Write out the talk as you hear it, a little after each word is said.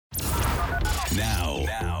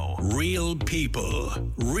Now, real people,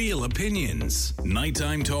 real opinions.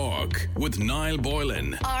 Nighttime talk with Niall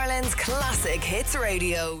Boylan. Ireland's classic hits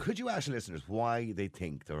radio. Could you ask listeners why they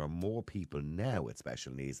think there are more people now with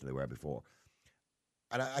special needs than there were before?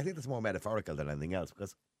 And I think that's more metaphorical than anything else,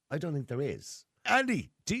 because I don't think there is. Andy,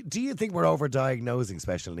 do you think we're over-diagnosing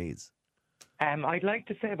special needs? I'd like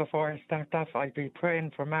to say before I start off, I'll be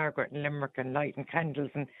praying for Margaret in Limerick and lighting candles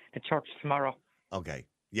in the church tomorrow. Okay.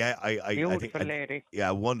 Yeah, Beautiful lady.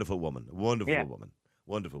 Yeah, wonderful woman. Wonderful woman.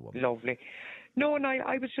 Lovely. No, and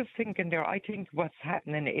I was just thinking there, I think what's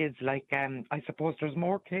happening is like, I suppose there's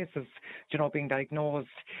more cases, being diagnosed,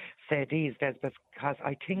 say, these days, because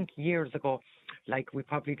I think years ago, like, we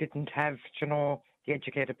probably didn't have, the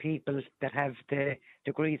educated people that have the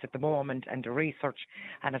degrees at the moment and the research.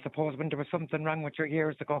 And I suppose when there was something wrong with you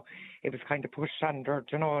years ago, it was kind of pushed under,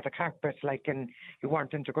 the carpet, like, and you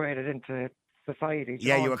weren't integrated into society.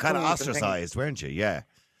 Yeah, you were kind of ostracised, weren't you? Yeah.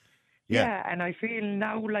 Yeah, and I feel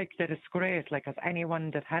now like that it's great, like as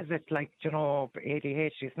anyone that has it, like,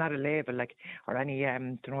 ADHD, it's not a label, like, or any,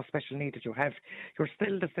 special need that you have. You're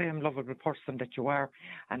still the same lovable person that you are.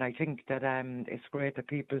 And I think that it's great that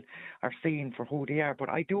people are seen for who they are. But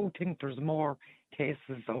I do think there's more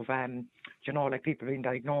cases of, like people being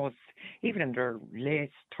diagnosed, even in their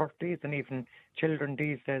late 30s and even children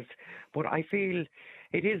these days. But I feel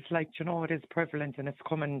it is like, it is prevalent and it's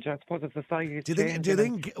coming, I suppose, as society is changing. Do you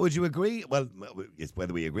think, would you agree? Well, it's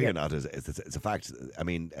whether we agree or not is it's a fact. I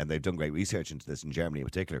mean, and they've done great research into this in Germany in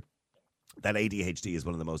particular, that ADHD is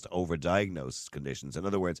one of the most overdiagnosed conditions. In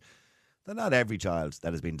other words, that not every child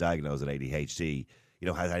that has been diagnosed with ADHD,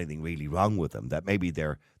 has anything really wrong with them, that maybe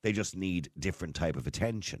they just need different type of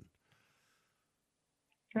attention.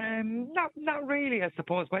 Not really, I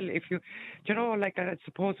suppose. Well, if you, I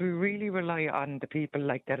suppose we really rely on the people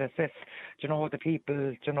like that assess, the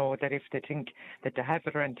people, that if they think that they have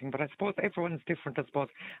it or anything. But I suppose everyone's different, I suppose,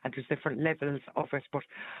 and there's different levels of it. But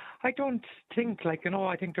I don't think, I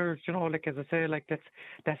think there's, as I say,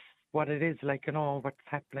 that's what it is, what's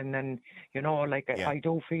happening. And, I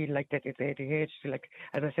do feel like that it's ADHD,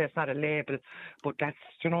 as I say, it's not a label, but that's,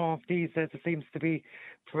 these days it seems to be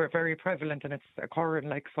very prevalent and it's occurring,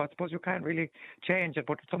 so I suppose you can't really change it,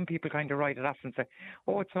 but some people kind of write it off and say,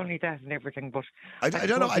 oh, it's only that and everything. But I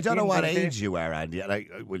don't know what age you are, Andy.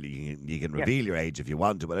 And you can reveal your age if you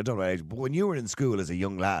want to, but I don't know what age. But when you were in school as a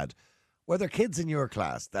young lad, were there kids in your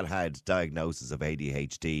class that had diagnosis of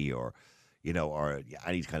ADHD or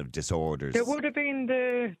any kind of disorders? There would have been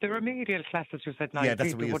the remedial classes, you said. Yeah,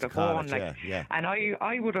 that's what we used to call it, yeah. And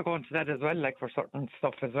I would have gone to that as well, for certain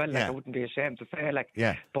stuff as well. I wouldn't be ashamed to say,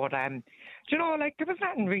 Yeah. But, there was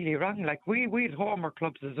nothing really wrong. We had homework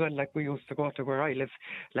clubs as well, we used to go to where I live,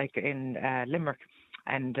 in Limerick.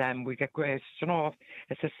 And we get great,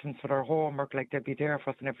 assistance with our homework, they'd be there for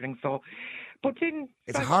us and everything. So, but then...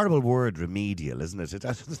 It's a horrible word, remedial, isn't it?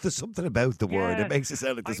 There's something about the word. It makes it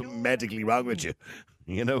sound like there's something medically wrong with you,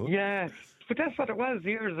 Yeah, but that's what it was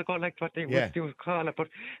years ago, what they would call it. But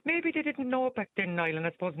maybe they didn't know back then, Niall, and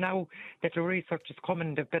I suppose now that the research is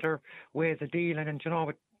coming, the better ways of dealing, and,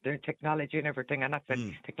 with the technology and everything, and that's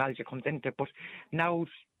when technology comes into it. But now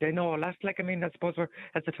they know a lot. I suppose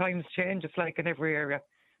as the times change, it's in every area.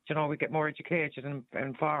 We get more educated and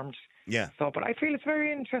informed. Yeah. So, but I feel it's a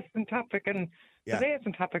very interesting topic and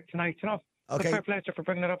amazing topic tonight. Okay. It's a pleasure for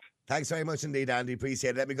bringing it up. Thanks very much indeed, Andy. Appreciate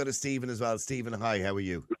it. Let me go to Stephen as well. Stephen, hi. How are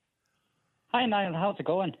you? Hi, Niall. How's it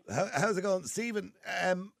going? How's it going, Stephen?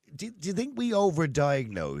 Do you think we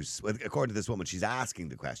overdiagnose? Well, according to this woman, she's asking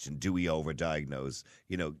the question: do we overdiagnose,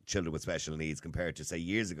 children with special needs compared to, say,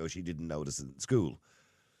 years ago? She didn't notice in school.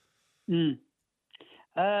 Well,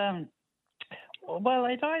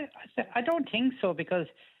 I don't think so, because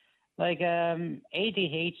ADHD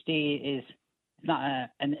is not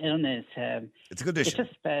an illness. It's a condition.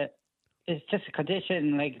 It's just a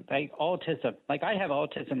condition like autism. I have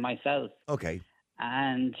autism myself. Okay.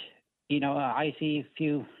 And I see a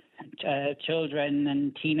few children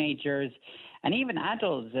and teenagers and even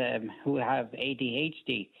adults who have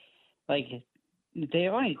ADHD. They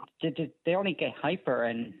only get hyper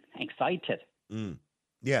and excited.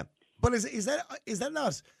 Yeah, but is that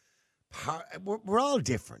not? We're all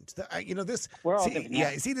different. We're all different.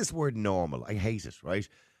 Yeah, see this word normal. I hate it, right?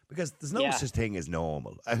 Because there's no such thing as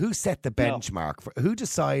normal. Who set the benchmark for? Who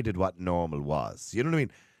decided what normal was? You know what I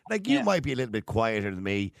mean? You might be a little bit quieter than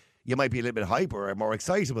me. You might be a little bit hyper or more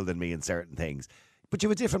excitable than me in certain things. But you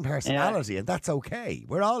have a different personality, and that's okay.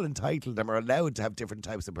 We're all entitled and we're allowed to have different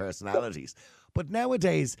types of personalities. But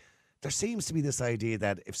nowadays, there seems to be this idea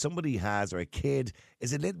that if somebody has, or a kid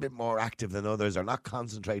is a little bit more active than others, or not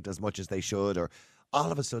concentrating as much as they should, or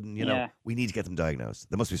all of a sudden, you know, we need to get them diagnosed.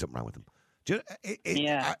 There must be something wrong with them.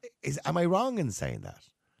 Am I wrong in saying that?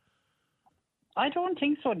 I don't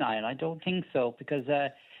think so, Niall. I don't think so because,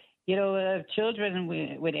 children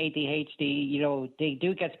with ADHD, they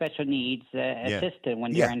do get special needs assistant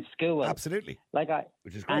when they're in school. Absolutely.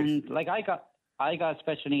 Which is great. And I got a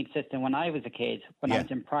special needs assistant when I was a kid, when I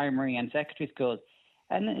was in primary and secondary school.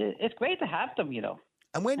 And it's great to have them,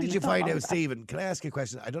 And when did you find out, Stephen? Can I ask you a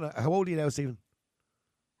question? I don't know. How old are you now, Stephen?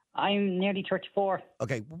 I'm nearly 34.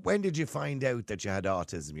 Okay. When did you find out that you had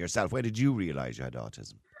autism yourself? When did you realise you had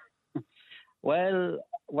autism? Well,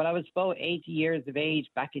 when I was about 80 years of age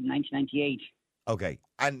back in 1998. Okay.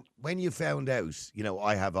 And when you found out,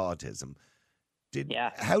 I have autism,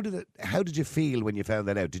 how did you feel when you found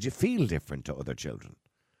that out? Did you feel different to other children?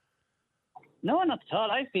 No, not at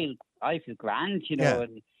all. I feel grand,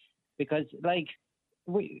 because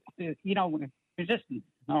we're just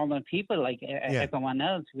normal people like everyone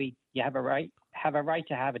else. You have a right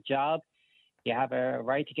to have a job. You have a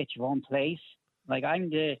right to get your own place. Like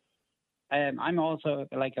I'm also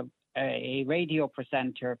like a radio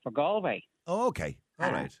presenter for Galway. Oh, okay.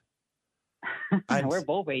 All right. And we're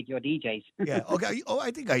both radio DJs. Yeah. Okay. Oh, I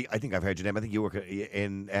think I've heard your name. I think you work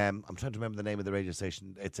in. I'm trying to remember the name of the radio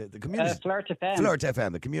station. It's the community. Flirt FM. Flirt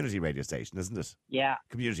FM, the community radio station, isn't it? Yeah.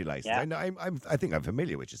 Community license. Yeah. I know. I think I'm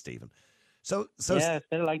familiar with you, Stephen. So yeah, it's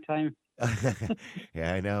been a long time.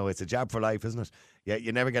 Yeah, I know. It's a job for life, isn't it? Yeah,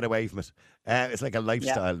 you never get away from it. It's like a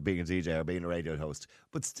lifestyle being a DJ or being a radio host.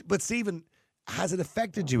 But Stephen, has it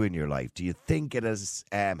affected you in your life? Do you think it has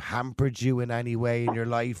hampered you in any way in your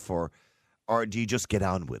life, or do you just get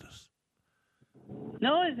on with it?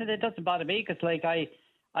 No, it doesn't bother me because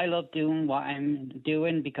I love doing what I'm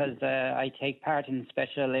doing because I take part in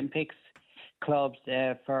Special Olympics clubs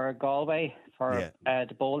for Galway for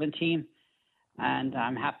the bowling team, and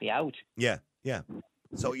I'm happy out. Yeah.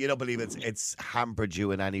 So you don't believe it's hampered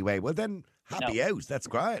you in any way? Well, then happy out. That's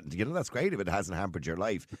great. That's great if it hasn't hampered your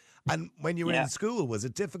life. And when you were in school, was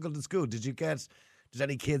it difficult in school? Did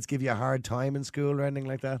any kids give you a hard time in school or anything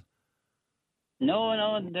like that? No.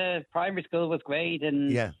 The primary school was great,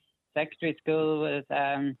 and secondary school was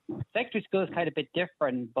kind of a bit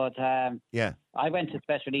different. But I went to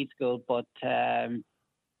special needs school, but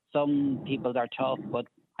some people are tough. But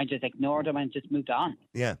I just ignored them and just moved on.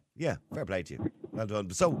 Yeah. Fair play to you. Well done.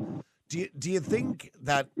 So, do you think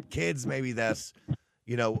that kids maybe that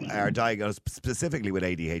are diagnosed specifically with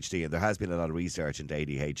ADHD, and there has been a lot of research into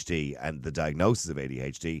ADHD and the diagnosis of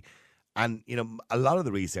ADHD, and a lot of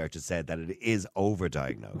the research has said that it is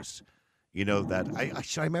overdiagnosed.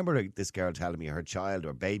 That I remember this girl telling me her child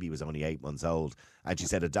or baby was only 8 months old, and she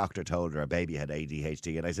said a doctor told her her baby had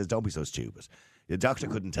ADHD, and I said, don't be so stupid. The doctor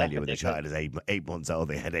couldn't tell you when the child is 8 months old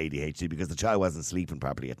they had ADHD because the child wasn't sleeping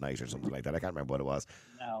properly at night or something like that. I can't remember what it was.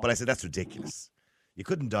 No. But I said, that's ridiculous. You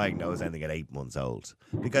couldn't diagnose anything at 8 months old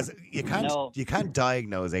because you can't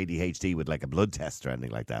diagnose ADHD with like a blood test or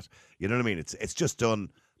anything like that. You know what I mean? It's just done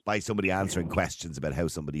by somebody answering questions about how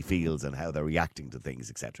somebody feels and how they're reacting to things,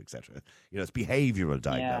 etc., etc. It's behavioural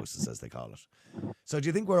diagnosis, as they call it. So, do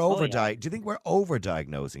you think we're Do you think we're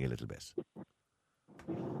overdiagnosing a little bit?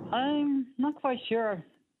 I'm not quite sure.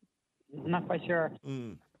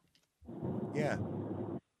 Yeah.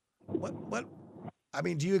 What? I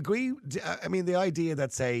mean, do you agree? I mean, the idea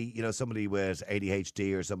that, say, somebody with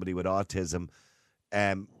ADHD or somebody with autism,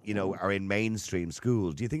 are in mainstream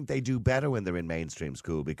school. Do you think they do better when they're in mainstream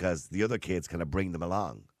school because the other kids kind of bring them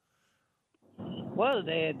along? Well,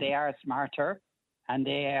 they are smarter, and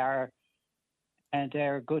they're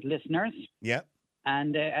good listeners. Yeah.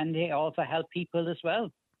 And they also help people as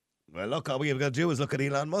well. Well, look, all we have got to do is look at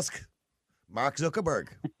Elon Musk, Mark Zuckerberg.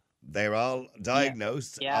 They're all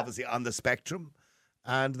diagnosed, obviously, on the spectrum,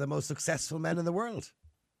 and the most successful men in the world.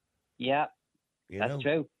 Yeah, that's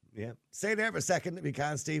true. Yeah. Stay there for a second if you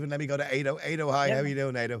can, Stephen. Let me go to Ado. Ado, hi. How are you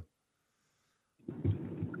doing, Ado?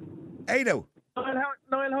 Ado. Niall,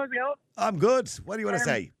 how's it going? I'm good. What do you want to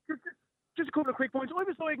say? Just a couple of quick points. I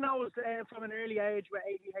was diagnosed from an early age with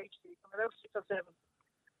ADHD from about 6 or 7.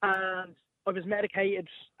 And I was medicated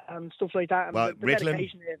and stuff like that. And well, Ritalin,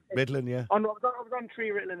 yeah. I was on 3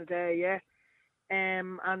 Ritalin a day, yeah.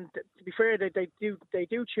 And to be fair, they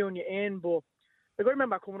do tune you in, but like, I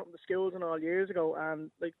remember coming up in the schools and all years ago,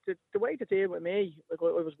 and like the way to deal with me, like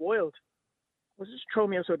I was wild, was just throw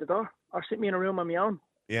me outside the door or sit me in a room on my own.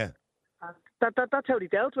 Yeah. And that's how they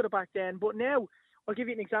dealt with it back then. But now, I'll give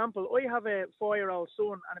you an example. I have a 4-year-old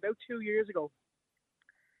son, and about 2 years ago,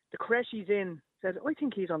 the creche he's in said, I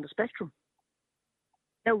think he's on the spectrum.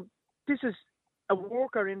 Now, this is a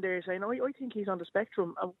worker in there saying, I think he's on the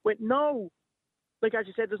spectrum. I went, no, like as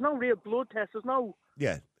you said, there's no real blood test. There's no.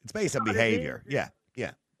 Yeah, it's based on behaviour. Yeah.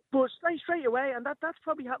 But straight away, and that's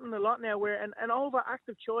probably happening a lot now, where an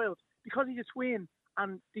overactive child, because he's a twin,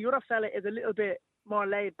 and the other fella is a little bit more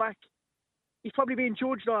laid back, he's probably being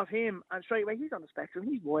judged off him, and straight away he's on the spectrum,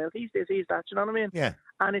 he's wild, he's this, he's that, you know what I mean? Yeah.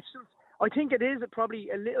 And it's just, I think it is probably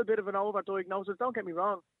a little bit of an overdiagnosis. Don't get me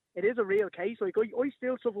wrong, it is a real case. Like I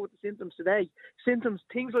still suffer with the symptoms today. Symptoms,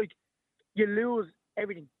 things like you lose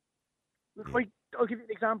everything. Like, I'll give you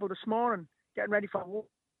an example. This morning, getting ready for work,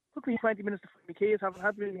 took me 20 minutes to find my keys. Haven't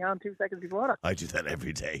had them in my hand 2 seconds before that. I do that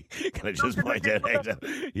every day. Can I just point that out?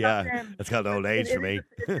 Yeah, that's called old age for me.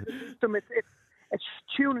 It's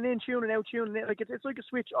tuning in, tuning out, tuning in. Like it's like a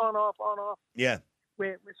switch on, off, on, off. Yeah.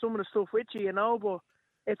 With some of the stuff with you, you know. But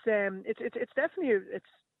it's definitely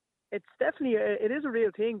it is a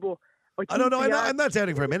real thing. But I don't know. I'm not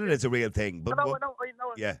doubting for a minute it's a real thing. But I know.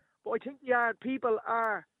 Yeah. But I think people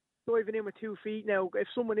are diving in with 2 feet now. If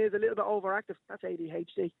someone is a little bit overactive, that's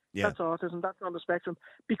ADHD. Yeah. That's autism. That's on the spectrum.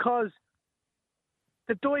 Because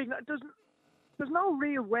there's no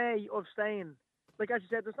real way of saying, like as you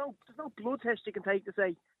said, there's no blood test you can take to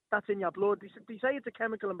say that's in your blood. They say it's a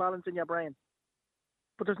chemical imbalance in your brain,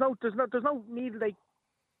 but there's no needle they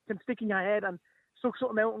can stick in your head and suck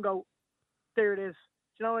something out and go, there it is.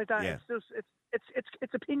 Do you know, like that? Yeah. It's just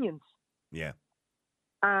it's opinions. Yeah.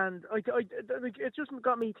 And it just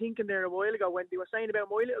got me thinking there a while ago when they were saying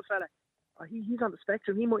about my little fella. Oh, he's on the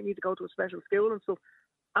spectrum. He might need to go to a special school and stuff.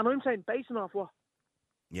 And I'm saying, basing off what?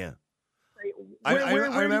 Yeah. I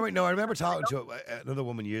remember talking to another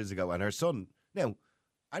woman years ago, and her son. Now,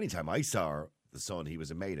 anytime I saw the son, he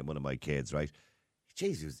was a mate of one of my kids, right?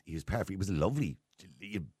 Jeez, he was perfect. He was lovely,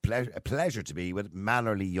 a pleasure to be with,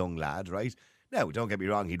 mannerly young lad, right? Now, don't get me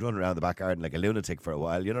wrong, he'd run around the back garden like a lunatic for a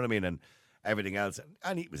while, you know what I mean, and everything else,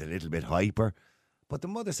 and he was a little bit hyper. But the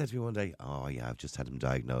mother said to me one day, "Oh yeah, I've just had him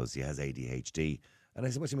diagnosed. He has ADHD." And I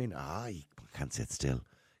said, "What do you mean?" He can't sit still.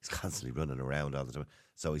 He's constantly running around all the time.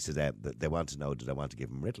 So he said, they want to know, did I want to give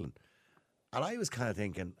him Ritalin? And I was kind of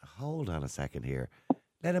thinking, hold on a second here.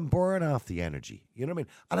 Let him burn off the energy. You know what I mean?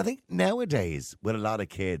 And I think nowadays, with a lot of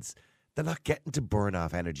kids, they're not getting to burn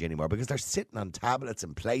off energy anymore because they're sitting on tablets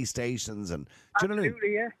and PlayStations. And do you know what I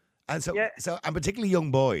mean? Yeah. And so, and particularly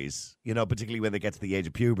young boys, you know, particularly when they get to the age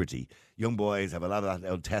of puberty, young boys have a lot of that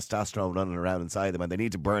old testosterone running around inside them and they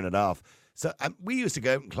need to burn it off. So we used to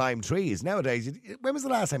go out and climb trees. Nowadays, when was the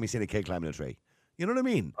last time you seen a kid climbing a tree? You know what I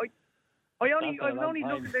mean? I was only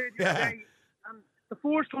looking there the other day, and the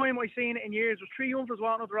first time I seen it in years was 3 youngsters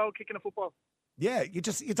walking up the road kicking a football. Yeah, you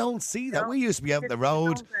don't see that. We used to be out on the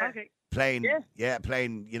road playing,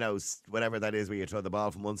 playing, you know, whatever that is where you throw the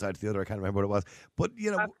ball from one side to the other. I can't remember what it was. But,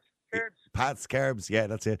 you know, Pat's Kerbs, yeah,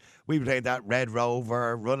 that's it. We played that Red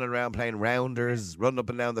Rover, running around playing rounders, running up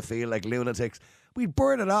and down the field like lunatics. We'd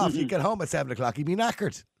burn it off. You'd get home at 7 o'clock, you'd be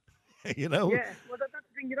knackered. You know? Yeah, well, that's the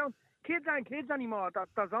thing, you know. Kids aren't kids anymore.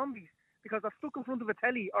 They're zombies because they're stuck in front of a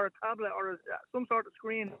telly or a tablet or some sort of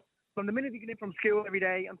screen from the minute they get in from school every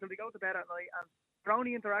day until they go to bed at night. And their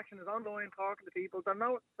only interaction is online, talking to people. They're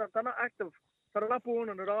not active. So they're not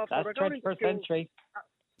burning it off. That's 21st century.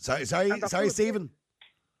 Sorry, Stephen.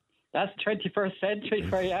 That's 21st century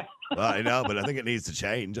for you. Well, I know, but I think it needs to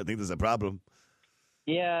change. I think there's a problem.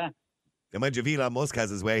 Yeah. Mind you, if Elon Musk has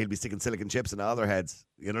his way, he'll be sticking silicon chips in all their heads.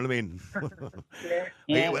 You know what I mean?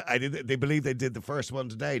 Yeah. They believe they did the first one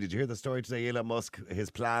today. Did you hear the story today? Elon Musk, his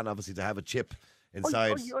plan, obviously, to have a chip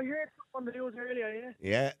inside. I heard on the news earlier,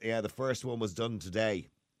 yeah. Yeah, the first one was done today.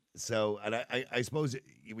 So, and I suppose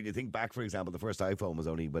when you think back, for example, the first iPhone was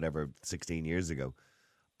only, 16 years ago.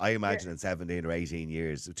 I imagine in 17 or 18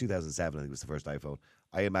 years, 2007 I think was the first iPhone,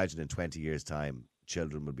 I imagine in 20 years' time,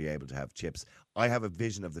 children will be able to have chips. I have a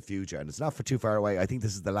vision of the future, and it's not for too far away. I think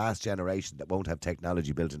this is the last generation that won't have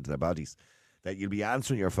technology built into their bodies, that you'll be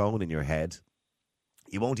answering your phone in your head.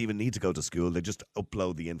 You won't even need to go to school. They just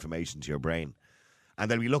upload the information to your brain. And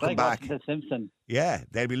they'll be looking back. The Simpsons. Yeah,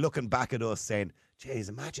 they'll be looking back at us saying, geez,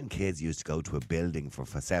 imagine kids used to go to a building for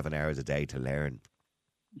 7 hours a day to learn.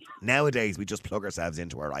 Nowadays, we just plug ourselves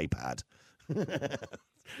into our iPad.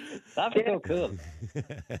 That'd be so cool.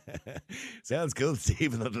 Sounds cool,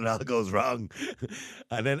 Stephen, until it all goes wrong.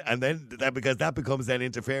 And then because that becomes then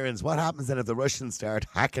interference. What happens then if the Russians start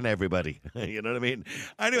hacking everybody? You know what I mean?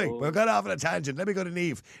 Anyway, we're going off on a tangent. Let me go to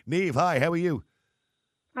Niamh. Niamh, hi, how are you?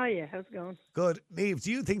 Hiya, how's it going? Good. Niamh, do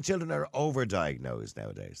you think children are overdiagnosed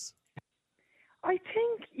nowadays? I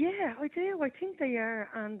think, yeah, I do. I think they are,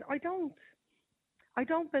 and I don't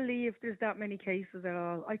believe there's that many cases at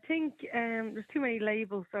all. I think there's too many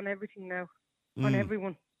labels on everything now, on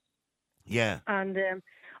everyone. Yeah. And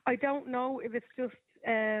I don't know if it's just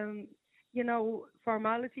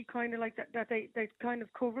formality kind of like that they kind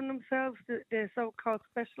of covering themselves, the so-called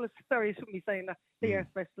specialists. Sorry, I shouldn't be saying that. They are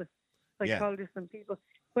specialists, psychologists and people.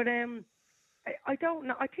 But I don't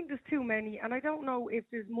know. I think there's too many, and I don't know if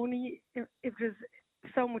there's money, if there's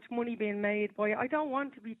so much money being made by it. I don't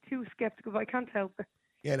want to be too sceptical, but I can't help it.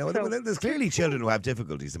 Yeah, no, there's clearly children who have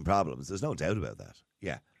difficulties and problems. There's no doubt about that.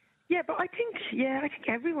 Yeah. Yeah, but I think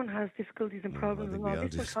everyone has difficulties and problems in all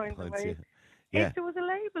different kinds of ways. Yeah. If there was a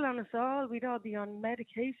label on us all, we'd all be on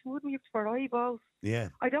medication, wouldn't we, for eyeballs? Yeah.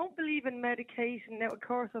 I don't believe in medication. Now, of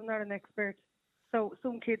course, I'm not an expert, so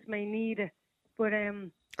some kids may need it. But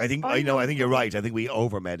I think you're right. I think we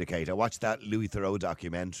over-medicate. I watched that Louis Theroux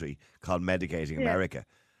documentary called Medicating America,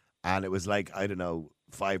 and it was like, I don't know,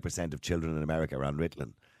 5% of children in America are on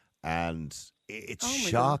Ritalin. And it's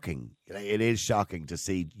shocking. God. It is shocking to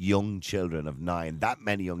see young children of 9, that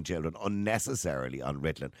many young children unnecessarily on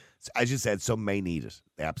Ritalin. So, as you said, some may need it,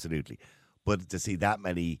 absolutely. But to see that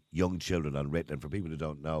many young children on Ritalin, for people who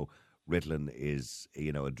don't know, Ritalin is,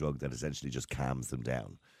 a drug that essentially just calms them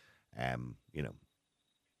down.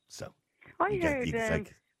 So I heard it's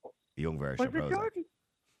like a young version of Prozac.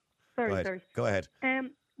 Sorry. Go ahead.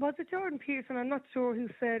 Was it Jordan Peterson? I'm not sure who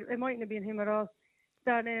said, it mightn't have been him at all,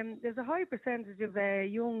 that there's a high percentage of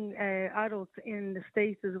young adults in the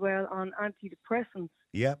States as well on antidepressants.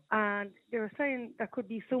 Yeah. And they were saying there could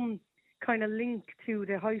be some kind of link to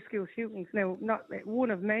the high school shootings. Now, not one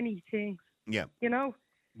of many things. Yeah.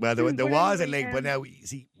 Well, there was a link, but now,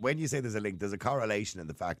 see, when you say there's a link, there's a correlation in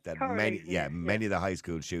the fact that many of the high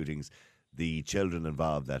school shootings, the children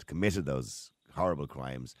involved that committed those horrible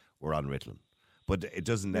crimes were on Ritalin. But it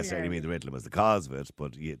doesn't necessarily mean the Ritalin was the cause of it.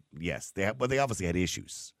 But yes, they obviously had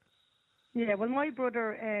issues. Yeah, well, my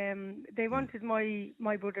brother, they wanted my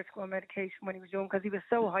brother to go on medication when he was young because he was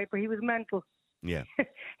so hyper. He was mental. Yeah.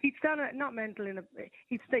 He'd stand not mental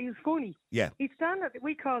he was funny. Yeah. He'd stand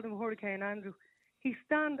we called him Hurricane Andrew. He'd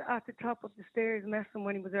stand at the top of the stairs messing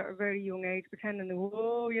when he was at a very young age, pretending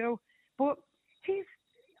to, But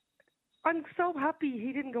I'm so happy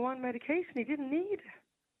he didn't go on medication. He didn't need it.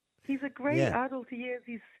 He's a great adult. He is.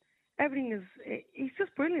 He's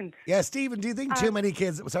just brilliant. Yeah, Stephen, do you think too many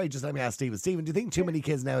kids... Sorry, just let me ask Stephen. Stephen, do you think too many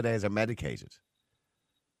kids nowadays are medicated?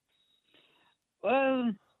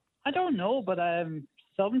 Well, I don't know, but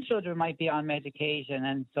some children might be on medication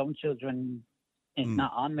and some children is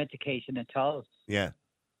not on medication at all. Yeah.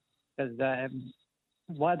 Because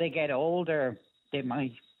while they get older, they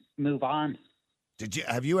might move on.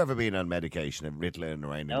 Have you ever been on medication, Ritalin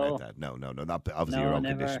or anything like that? No. Not obviously your own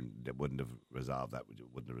condition that wouldn't have resolved that.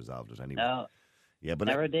 Wouldn't have resolved it anyway. No. Yeah, but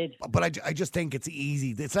never did. But I just think it's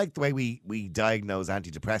easy. It's like the way we diagnose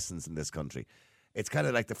antidepressants in this country. It's kind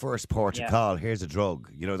of like the first port you call. Here's a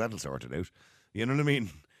drug. That'll sort it out. You know what I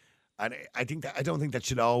mean? And I don't think that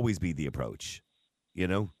should always be the approach.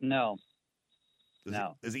 No.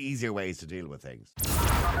 There's easier ways to deal with things.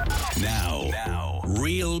 Now,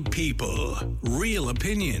 real people, real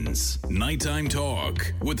opinions. Nighttime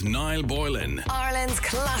Talk with Niall Boylan. Ireland's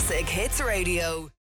Classic Hits Radio.